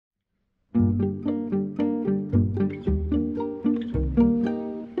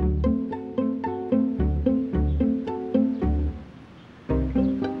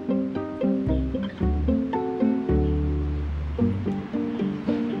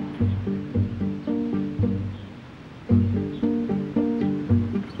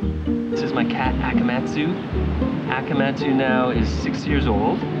cat, Akamatsu. Akamatsu now is 6 years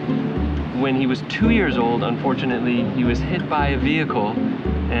old. When he was 2 years old, unfortunately, he was hit by a vehicle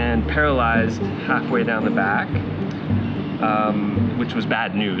and paralyzed halfway down the back, which was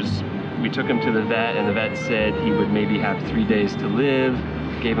bad news. We took him to the vet, and the vet said he would maybe have 3 days to live,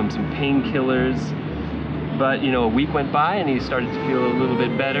 gave him some painkillers. But, you know, a week went by and he started to feel a little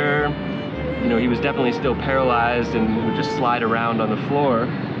bit better. You know, he was definitely still paralyzed and would just slide around on the floor.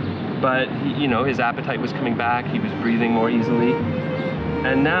 But, you know, his appetite was coming back, he was breathing more easily.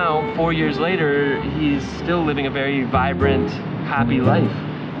 And now, 4 years later, he's still living a very vibrant, happy life.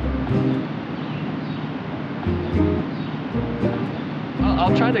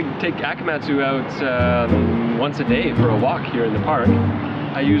 I'll try to take Akamatsu out once a day for a walk here in the park.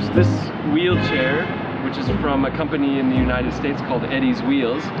 I use this wheelchair, which is from a company in the United States called Eddie's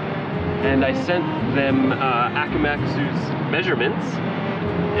Wheels. And I sent them Akamatsu's measurements,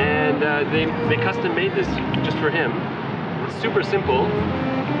 and they custom made this just for him. It's super simple.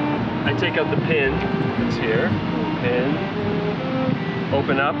 I take out the pin that's here, pin,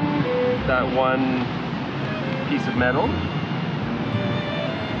 open up that one piece of metal.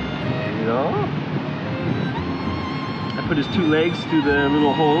 There you go. I put his 2 legs through the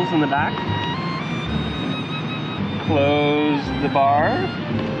little holes in the back. Close the bar.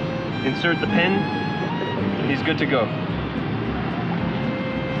 Insert the pin, he's good to go.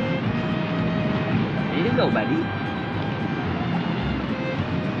 There you go, buddy.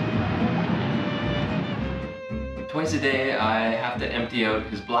 Twice a day, I have to empty out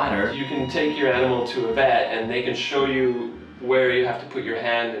his bladder. You can take your animal to a vet and they can show you where you have to put your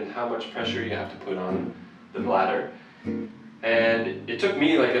hand and how much pressure you have to put on the bladder. And it took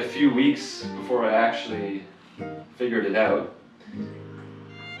me like a few weeks before I actually figured it out.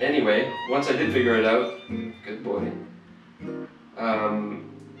 Anyway, once I did figure it out, good boy,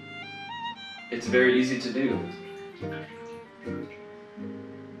 it's very easy to do. I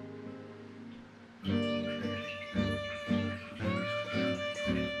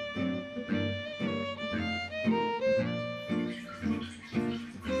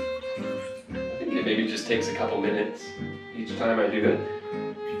think it maybe just takes a couple minutes each time I do it.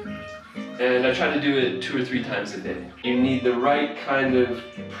 And I try to do it 2 or 3 times a day. You need the right kind of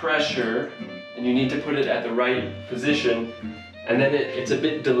pressure, and you need to put it at the right position, and then it's a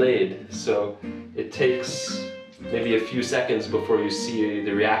bit delayed, so it takes maybe a few seconds before you see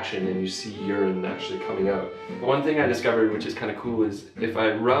the reaction and you see urine actually coming out. One thing I discovered, which is kind of cool, is if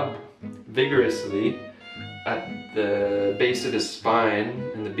I rub vigorously at the base of his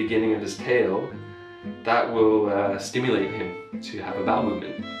spine and the beginning of his tail, that will stimulate him to have a bowel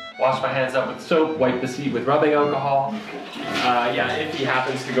movement. Wash my hands up with soap, wipe the seat with rubbing alcohol. Yeah, if he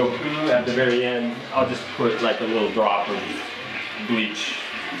happens to go poo at the very end, I'll just put like a little drop of bleach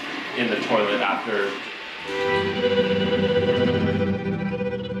in the toilet after.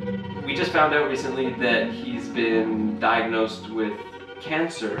 We just found out recently that he's been diagnosed with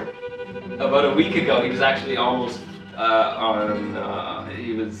cancer. About a week ago, he was actually almost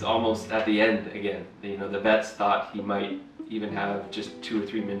he was almost at the end again. You know, the vets thought he might even have just 2 or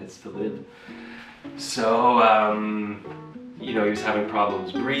 3 minutes to live. So, you know, he was having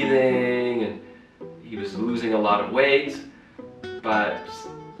problems breathing and he was losing a lot of weight, but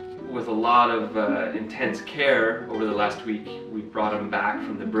with a lot of intense care over the last week, we brought him back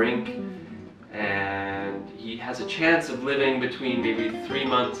from the brink, and he has a chance of living between maybe 3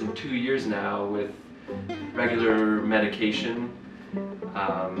 months and 2 years now with regular medication.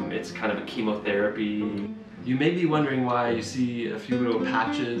 It's kind of a chemotherapy. You may be wondering why you see a few little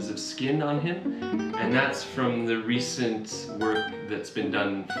patches of skin on him, and that's from the recent work that's been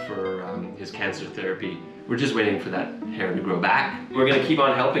done for his cancer therapy. We're just waiting for that hair to grow back. We're gonna keep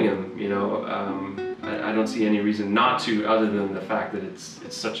on helping him, you know. I don't see any reason not to, other than the fact that it's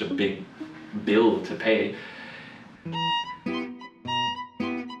such a big bill to pay.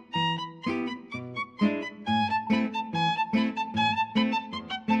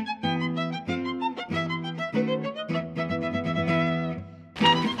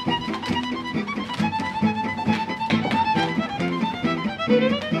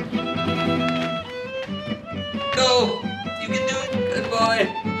 Go! You can do it! Good boy!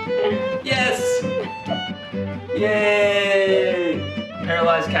 Yes! Yay!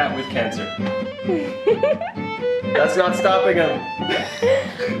 Paralyzed cat with cancer. That's not stopping him.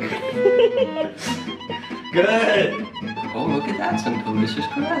 Good! Oh, look at that, some delicious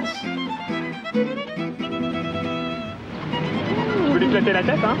grass. Tu peux lui flatter la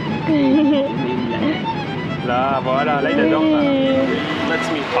tête, hein? Là, voilà, là il adore ça. Lets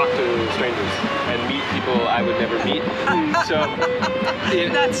me talk to strangers and meet people. people I would never meet. So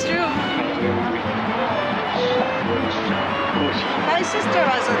That's true. My sister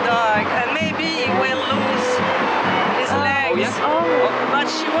has a dog, and maybe he will lose his legs. Oh yeah? But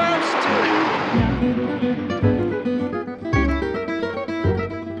she wants to.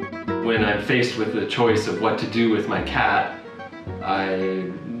 When I'm faced with the choice of what to do with my cat, I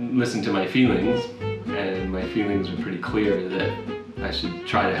listen to my feelings, and my feelings are pretty clear that I should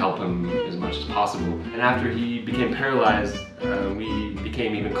try to help him as much as possible. And after he became paralyzed, we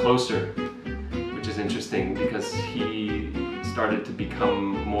became even closer, which is interesting because he started to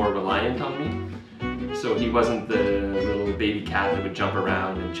become more reliant on me. So he wasn't the little baby cat that would jump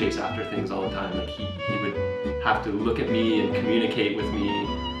around and chase after things all the time. Like he would have to look at me and communicate with me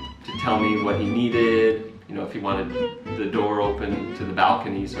to tell me what he needed. You know, if he wanted the door open to the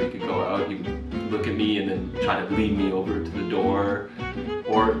balcony so he could go out, he would look at me and then try to lead me over to the door.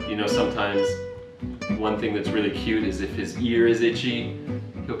 Or, you know, sometimes one thing that's really cute is if his ear is itchy,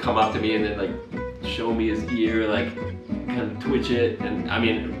 he'll come up to me and then like show me his ear, like kind of twitch it. And I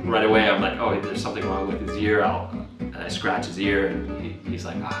mean, right away I'm like, oh, there's something wrong with his ear. And I scratch his ear and he's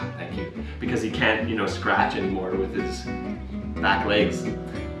like, ah, thank you. Because he can't, you know, scratch anymore with his back legs.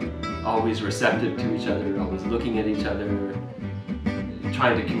 Always receptive to each other, always looking at each other,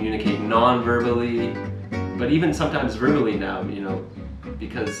 trying to communicate non-verbally, but even sometimes verbally now, you know,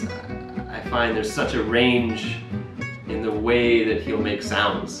 because I find there's such a range in the way that he'll make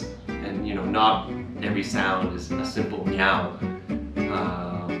sounds, and you know, not every sound is a simple meow.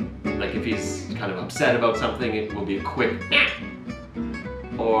 Like if he's kind of upset about something, it will be a quick meow.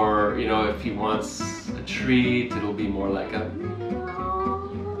 Or, you know, if he wants a treat, it'll be more like a,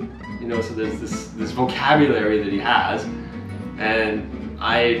 you know, so there's this vocabulary that he has, and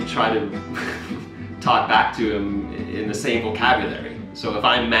I try to talk back to him in the same vocabulary. So if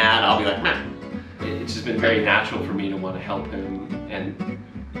I'm mad, I'll be like, meh. It's just been very natural for me to want to help him, and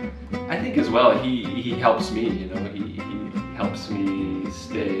I think as well he helps me. You know, he helps me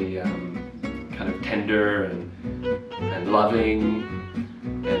stay kind of tender and loving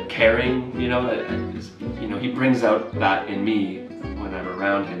and caring. You know, he brings out that in me when I'm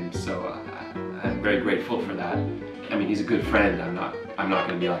around him, so I'm very grateful for that. I mean, he's a good friend. I'm not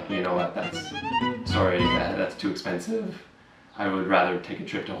going to be like, you know what, that's too expensive. I would rather take a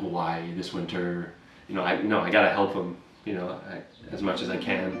trip to Hawaii this winter. You know, I gotta help him, you know, as much as I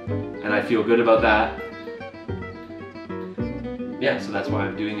can, and I feel good about that. Yeah, so that's why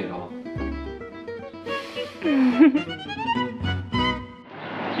I'm doing it all.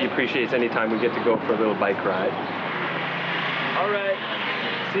 He appreciates any time we get to go for a little bike ride. All right,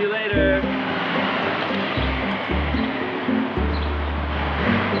 see you later.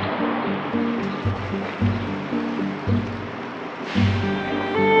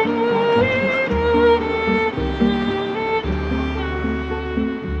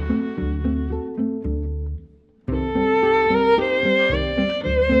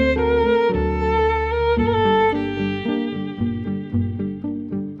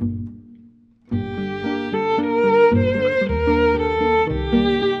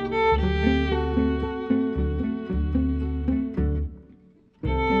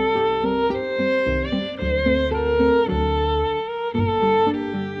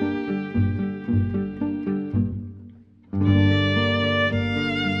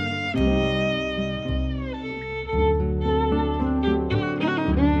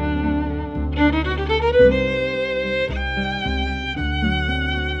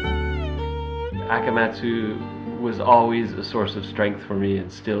 Akamatsu was always a source of strength for me,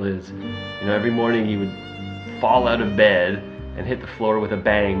 and still is. You know, every morning he would fall out of bed and hit the floor with a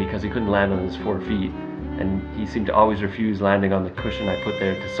bang because he couldn't land on his 4 feet, and he seemed to always refuse landing on the cushion I put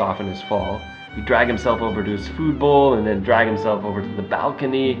there to soften his fall. He'd drag himself over to his food bowl and then drag himself over to the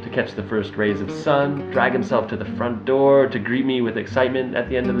balcony to catch the first rays of sun, drag himself to the front door to greet me with excitement at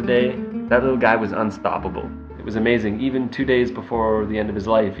the end of the day. That little guy was unstoppable. It was amazing. Even 2 days before the end of his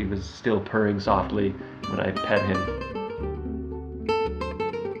life, he was still purring softly when I pet him.